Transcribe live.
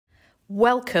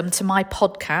Welcome to my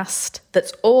podcast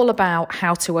that's all about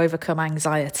how to overcome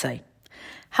anxiety.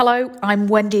 Hello, I'm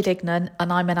Wendy Dignan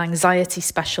and I'm an anxiety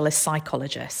specialist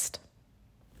psychologist.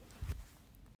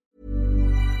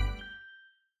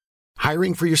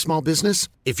 Hiring for your small business?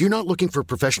 If you're not looking for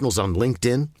professionals on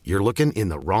LinkedIn, you're looking in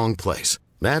the wrong place.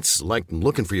 That's like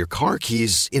looking for your car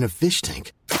keys in a fish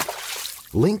tank.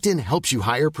 LinkedIn helps you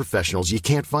hire professionals you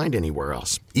can't find anywhere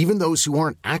else, even those who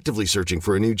aren't actively searching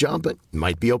for a new job but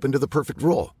might be open to the perfect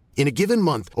role. In a given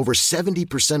month, over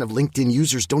 70% of LinkedIn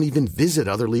users don't even visit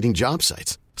other leading job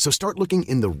sites. So start looking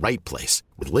in the right place.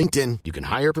 With LinkedIn, you can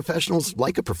hire professionals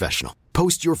like a professional.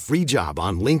 Post your free job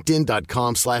on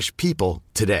linkedin.com/people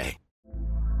today.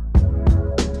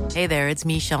 Hey there, it's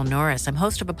Michelle Norris. I'm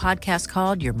host of a podcast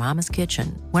called Your Mama's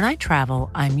Kitchen. When I travel,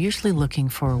 I'm usually looking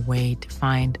for a way to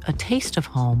find a taste of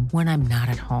home when I'm not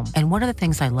at home. And one of the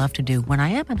things I love to do when I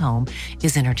am at home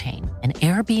is entertain. And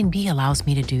Airbnb allows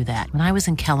me to do that. When I was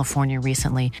in California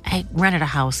recently, I rented a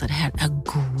house that had a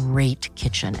great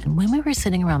kitchen. And when we were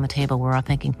sitting around the table, we were all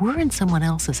thinking, we're in someone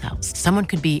else's house. Someone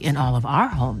could be in all of our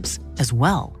homes as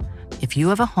well. If you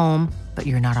have a home, but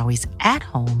you're not always at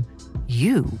home,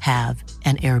 you have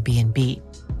an Airbnb.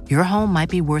 Your home might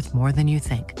be worth more than you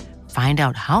think. Find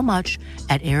out how much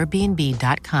at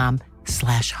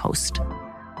airbnb.com/host.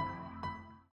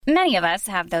 Many of us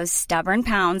have those stubborn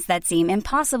pounds that seem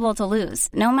impossible to lose,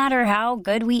 no matter how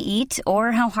good we eat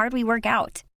or how hard we work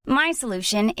out. My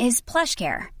solution is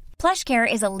PlushCare. PlushCare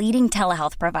is a leading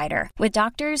telehealth provider with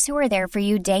doctors who are there for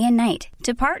you day and night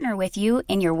to partner with you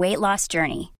in your weight loss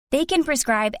journey. They can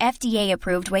prescribe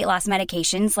FDA-approved weight loss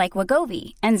medications like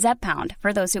Wegovy and Zepbound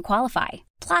for those who qualify.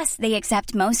 Plus, they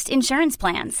accept most insurance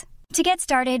plans. To get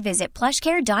started, visit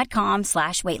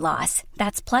plushcare.com/weightloss.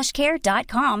 That's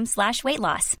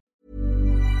plushcare.com/weightloss.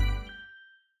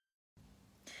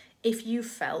 If you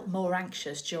felt more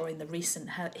anxious during the recent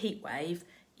heat wave,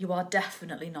 you are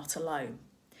definitely not alone.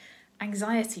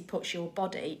 Anxiety puts your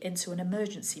body into an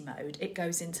emergency mode. It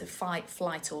goes into fight,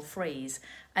 flight or freeze.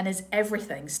 And as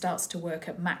everything starts to work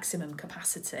at maximum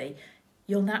capacity,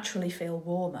 you'll naturally feel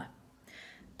warmer.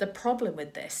 The problem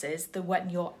with this is that when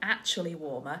you're actually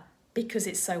warmer, because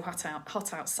it's so hot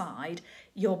outside,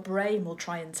 your brain will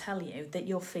try and tell you that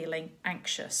you're feeling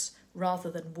anxious rather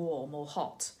than warm or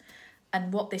hot.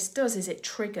 And what this does is it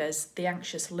triggers the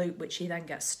anxious loop, which you then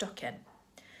get stuck in.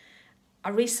 I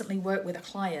recently worked with a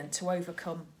client to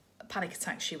overcome a panic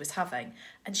attack she was having,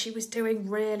 and she was doing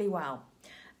really well.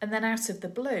 And then out of the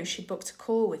blue, she booked a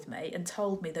call with me and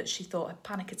told me that she thought her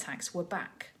panic attacks were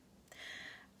back.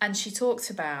 And she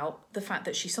talked about the fact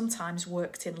that she sometimes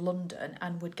worked in London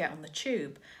and would get on the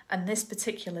tube. And this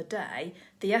particular day,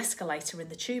 the escalator in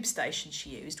the tube station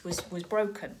she used was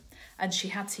broken, and she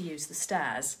had to use the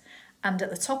stairs. And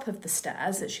at the top of the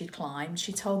stairs that she climbed,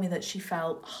 she told me that she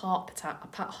felt heart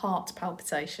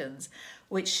palpitations,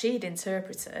 which she'd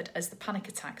interpreted as the panic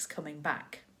attacks coming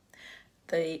back.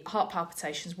 The heart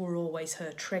palpitations were always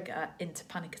her trigger into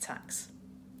panic attacks.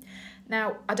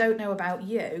 Now, I don't know about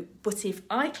you, but if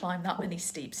I climb that many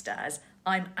steep stairs,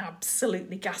 I'm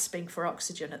absolutely gasping for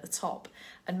oxygen at the top,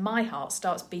 and my heart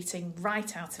starts beating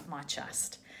right out of my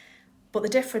chest. But the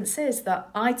difference is that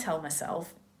I tell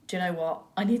myself, do you know what?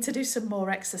 I need to do some more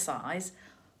exercise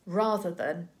rather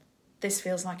than this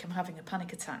feels like I'm having a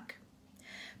panic attack.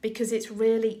 Because it's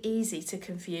really easy to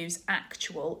confuse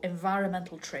actual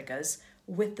environmental triggers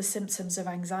with the symptoms of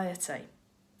anxiety.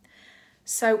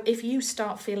 So if you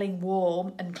start feeling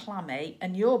warm and clammy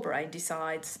and your brain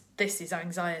decides this is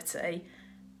anxiety,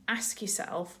 ask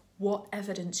yourself what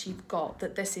evidence you've got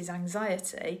that this is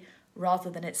anxiety rather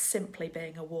than it simply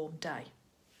being a warm day.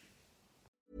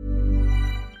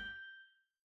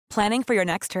 Planning for your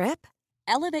next trip?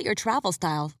 Elevate your travel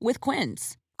style with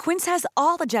Quince. Quince has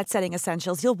all the jet-setting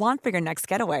essentials you'll want for your next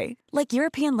getaway, like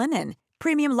European linen,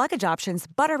 premium luggage options,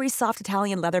 buttery soft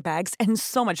Italian leather bags, and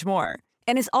so much more.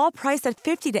 And is all priced at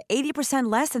 50 to 80%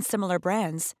 less than similar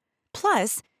brands.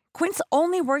 Plus, Quince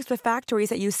only works with factories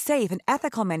that use safe and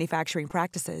ethical manufacturing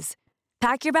practices.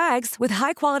 Pack your bags with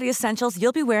high-quality essentials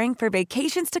you'll be wearing for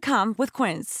vacations to come with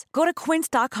Quince. Go to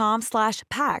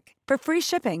quince.com/pack for free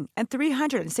shipping and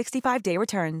 365-day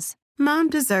returns. Mom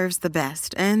deserves the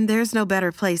best, and there's no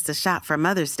better place to shop for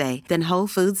Mother's Day than Whole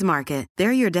Foods Market.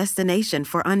 They're your destination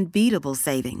for unbeatable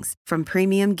savings, from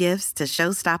premium gifts to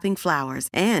show-stopping flowers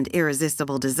and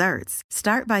irresistible desserts.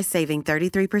 Start by saving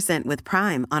 33% with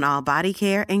Prime on all body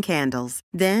care and candles.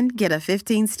 Then get a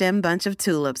 15-stem bunch of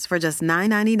tulips for just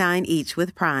 $9.99 each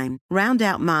with Prime. Round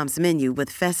out Mom's menu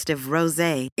with festive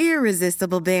rosé,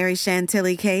 irresistible berry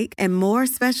chantilly cake, and more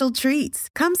special treats.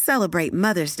 Come celebrate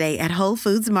Mother's Day at Whole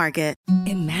Foods Market. it.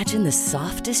 Imagine the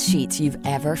softest sheets you've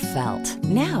ever felt.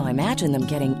 Now imagine them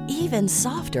getting even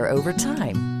softer over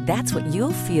time. That's what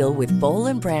you'll feel with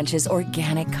Boll & Branch's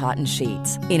organic cotton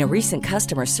sheets. In a recent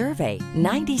customer survey,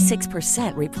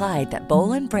 96% replied that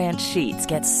Boll & Branch sheets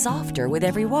get softer with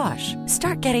every wash.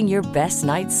 Start getting your best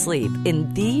night's sleep in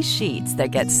these sheets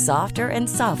that get softer and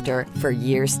softer for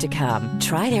years to come.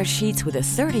 Try their sheets with a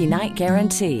 30-night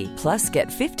guarantee. Plus, get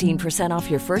 15% off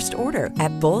your first order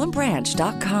at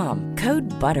bollandbranch.com. Code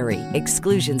BUTTERY.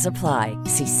 Exclusions apply.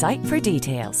 See site for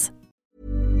details.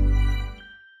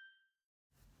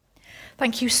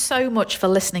 Thank you so much for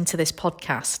listening to this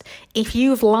podcast. If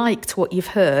you've liked what you've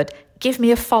heard, give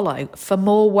me a follow for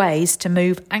more ways to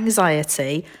move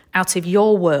anxiety out of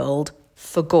your world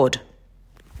for good.